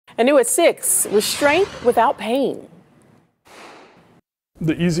And new at 6, restraint without pain.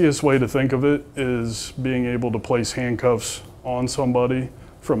 The easiest way to think of it is being able to place handcuffs on somebody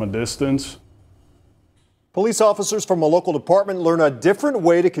from a distance. Police officers from a local department learn a different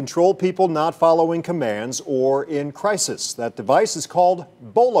way to control people not following commands or in crisis. That device is called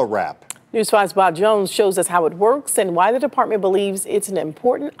BolaWrap. News 5's Bob Jones shows us how it works and why the department believes it's an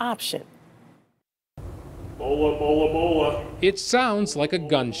important option. Bola, bola, bola. It sounds like a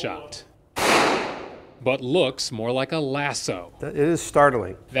gunshot, but looks more like a lasso. It is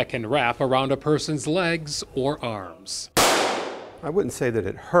startling. That can wrap around a person's legs or arms. I wouldn't say that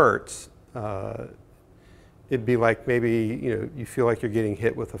it hurts. It'd be like maybe, you feel like you're getting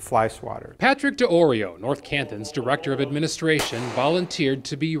hit with a fly swatter. Patrick DeOrio, North Canton's Director of Administration, volunteered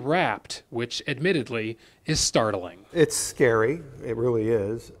to be wrapped, which admittedly is startling. It's scary, it really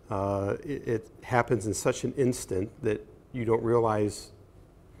is. It happens in such an instant that you don't realize,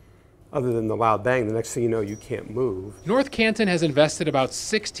 other than the loud bang, the next thing you know, you can't move. North Canton has invested about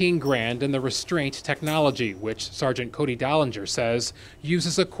 16 grand in the restraint technology, which Sergeant Cody Dollinger says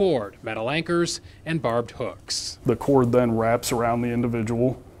uses a cord, metal anchors, and barbed hooks. The cord then wraps around the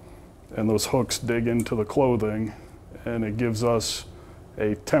individual, and those hooks dig into the clothing, and it gives us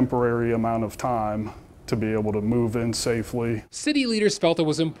a temporary amount of time to be able to move in safely. City leaders felt it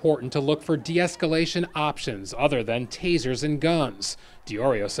was important to look for de-escalation options other than tasers and guns.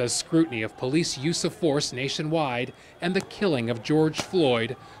 DeOrio says scrutiny of police use of force nationwide and the killing of George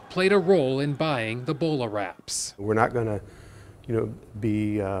Floyd played a role in buying the BolaWraps. We're not going to,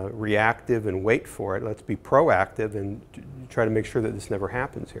 be reactive and wait for it. Let's be proactive and try to make sure that this never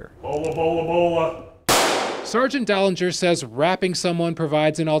happens here. Bola, bola, bola. Sergeant Dollinger says wrapping someone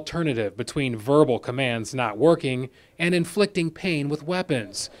provides an alternative between verbal commands not working and inflicting pain with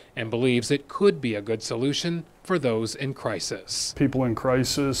weapons, and believes it could be a good solution for those in crisis. People in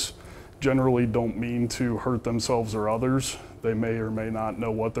crisis generally don't mean to hurt themselves or others. They may or may not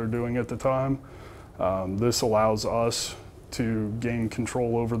know what they're doing at the time. This allows us to gain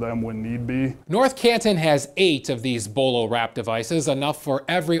control over them when need be. North Canton has 8 of these BolaWrap devices, enough for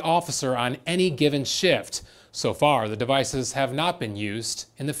every officer on any given shift. So far, the devices have not been used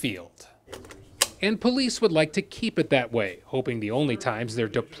in the field. And police would like to keep it that way, hoping the only times they're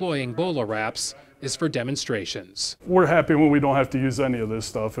deploying BolaWraps is for demonstrations. We're happy when we don't have to use any of this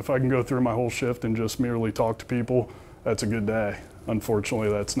stuff. If I can go through my whole shift and just merely talk to people, that's a good day. Unfortunately,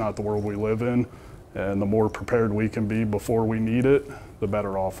 that's not the world we live in. And the more prepared we can be before we need it, the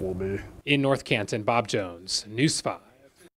better off we'll be. In North Canton, Bob Jones, News 5.